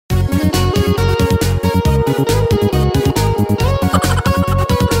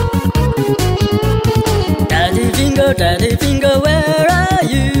Daddy finger, where are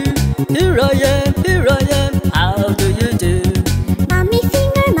you? Here I am, how do you do? Mommy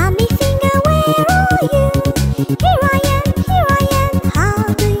finger, where are you? Here I am, how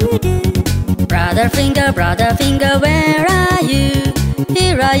do you do? Brother finger, where are you?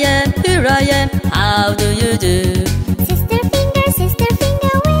 Here I am, how do you do? Sister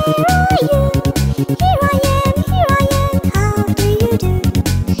finger, where are you? Here I am, how do you do?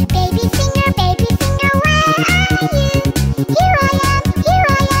 Baby finger, where are you? Here I am,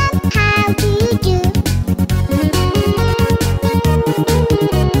 how do you do?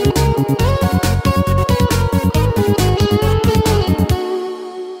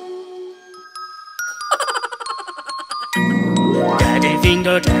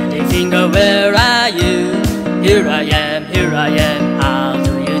 Daddy finger, where are you? Here I am, how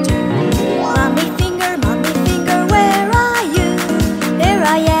do you do? Mommy finger, where are you? Here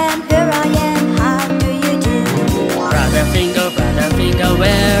I am, how do you do? Brother finger,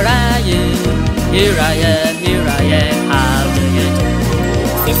 where are you? Here I am, how do you do?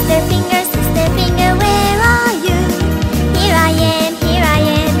 Sister finger, where are you? Here I am,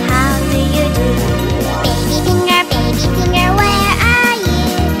 how do you do? Baby finger, where are you?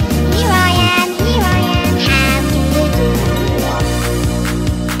 Here I am, how do you do?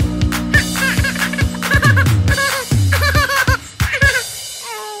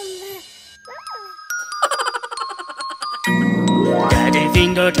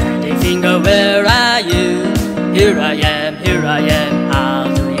 Daddy finger, where are you? Here I am, how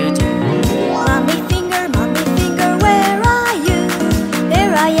do you do? Mommy finger, where are you?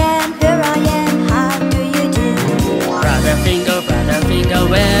 Here I am, how do you do? Brother finger,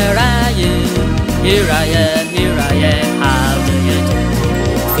 where are you? Here I am, how do you do?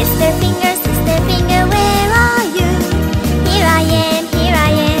 Sister finger, where are you? Here I am,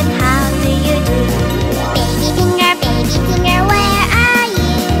 how do you do? Baby finger, where are you?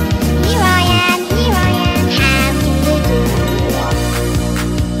 Here I am, how do you do?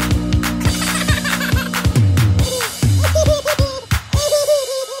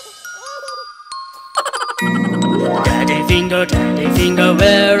 Daddy finger,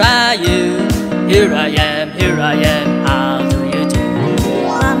 where are you? Here I am, how do you do?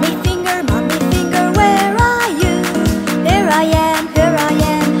 Mommy finger, where are you? Here I am,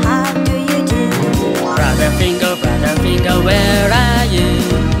 how do you do? Brother finger, where are you?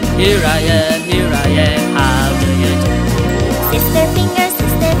 Here I am, how do you do? Sister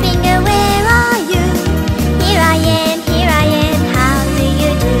finger, where are you? Here I am, how do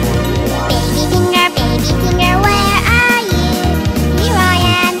you do? Baby finger, where are you? Here I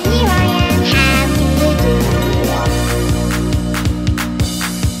am, how do you do?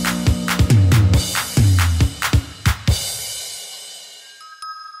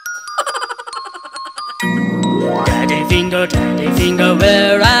 Daddy finger,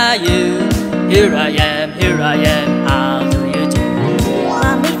 where are you? Here I am, how do you do?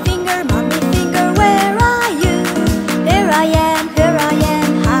 Mommy finger, where are you? Here I am,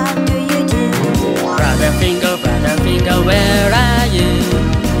 how do you do? Brother finger, where are you?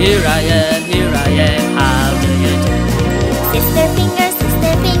 Here I am, how do you do? Sister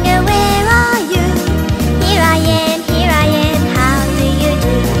finger, where are you? Here I am, how do you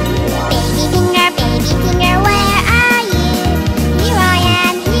do? Baby finger, where are you? Here I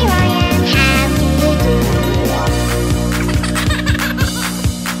am, how do you do?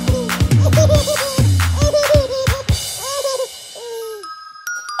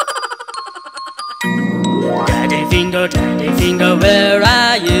 Daddy finger, where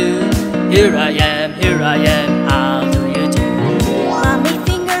are you? Here I am, how do you do? Mommy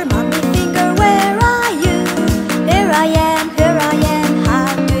finger, where are you? Here I am, how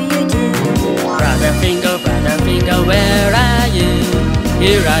do you do? Brother finger, where are you?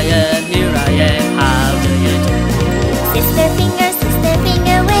 Here I am, how do you do? Sister finger,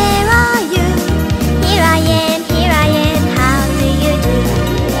 where are you? Here I am, how do you do?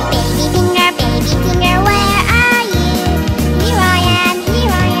 Baby finger, where are you? Here I am,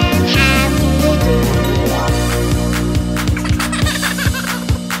 how do you do?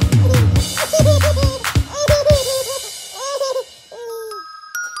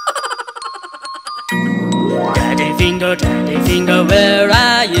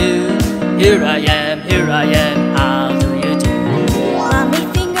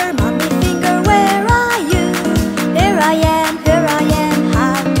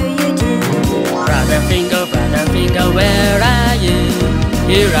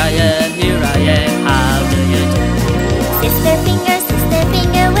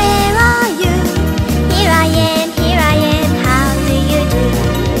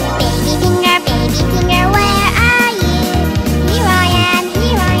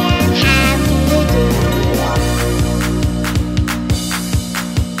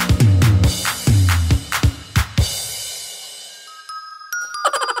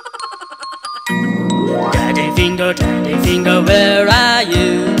 daddy finger, where are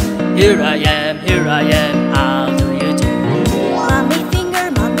you? Here I am, how do you do? Mommy finger,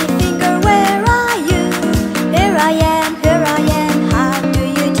 where are you? Here I am, how do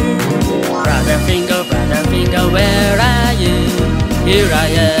you do? Brother finger, where are you? Here I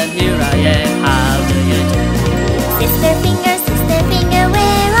am, how do you do? Sister finger,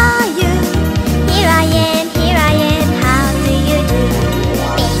 where are you? Here I am, how do you do?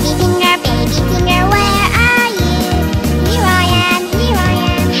 Baby finger, where are you? Here I am,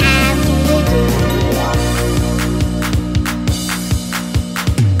 how do you do?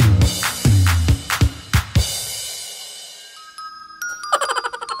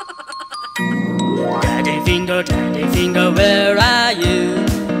 Daddy finger, where are you?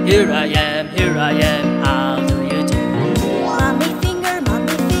 Here I am, how do you do? Mommy finger,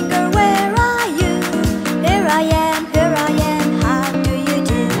 where are you? Here I am, how do you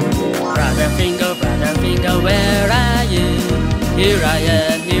do? Brother finger, where are you? Here I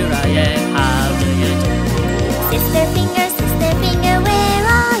am, how do you do? Sister finger, where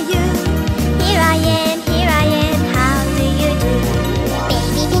are you? Here I am, how do you do?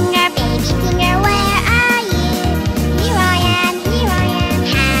 Baby finger, where are you? Here I am,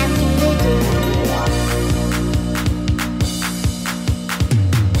 how do you do?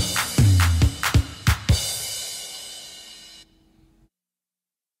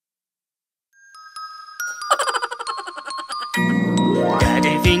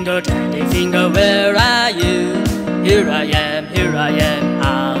 Daddy finger, where are you? Here I am,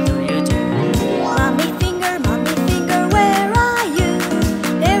 how do you do? Mommy finger, where are you?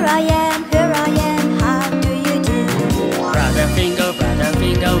 Here I am, how do you do? Brother finger,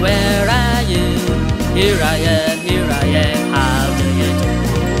 where are you? Here I am, how do you do?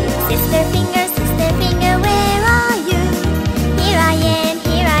 Sister finger, where are you? Here I am,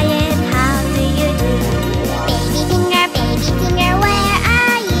 how do you do? Baby finger, where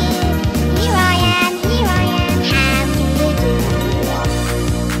are you? Here I am, how do you do?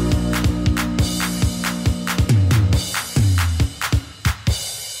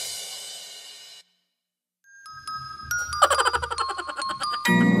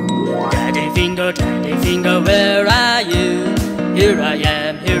 Daddy finger, where are you? Here I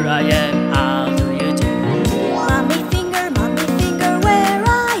am, how do you do? Mommy finger, where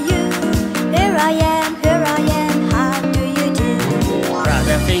are you? Here I am, how do you do?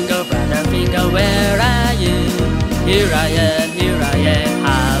 Brother finger, where are you? Here I am,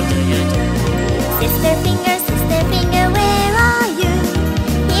 how do you do? Sister finger, where are you?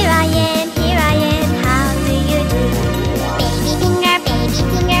 Here I am, how do you do? Baby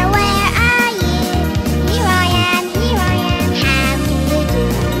finger, where are you? Here I am, how do you do?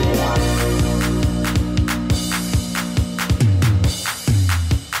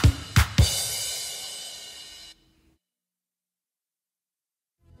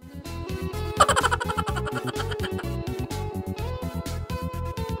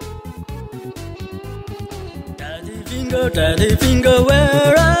 Daddy finger,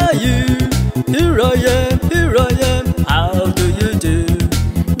 where are you? Here I am, how do you do?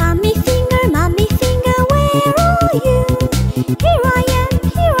 Mommy finger, where are you? Here I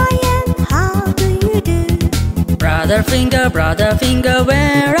am, how do you do? Brother finger,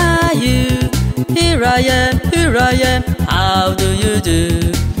 where are you? Here I am, how do you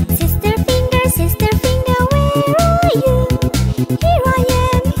do? Sister finger, where are you? Here I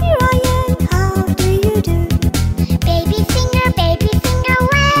am, how do you do? Baby finger,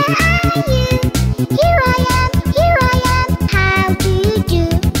 where are you? Here I am, how do you do?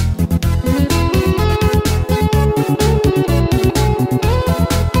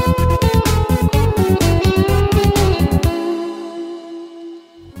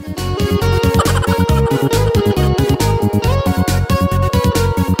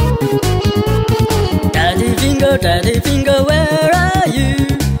 Daddy finger, where are you?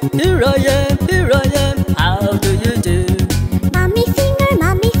 Here I am, how do you do? Mommy finger,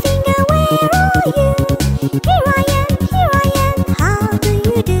 where are you? Here I am, how do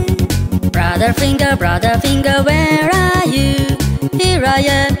you do? Brother finger, where are you? Here I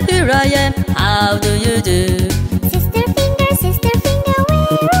am, how do you do? Sister finger,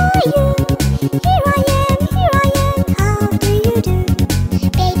 where are you?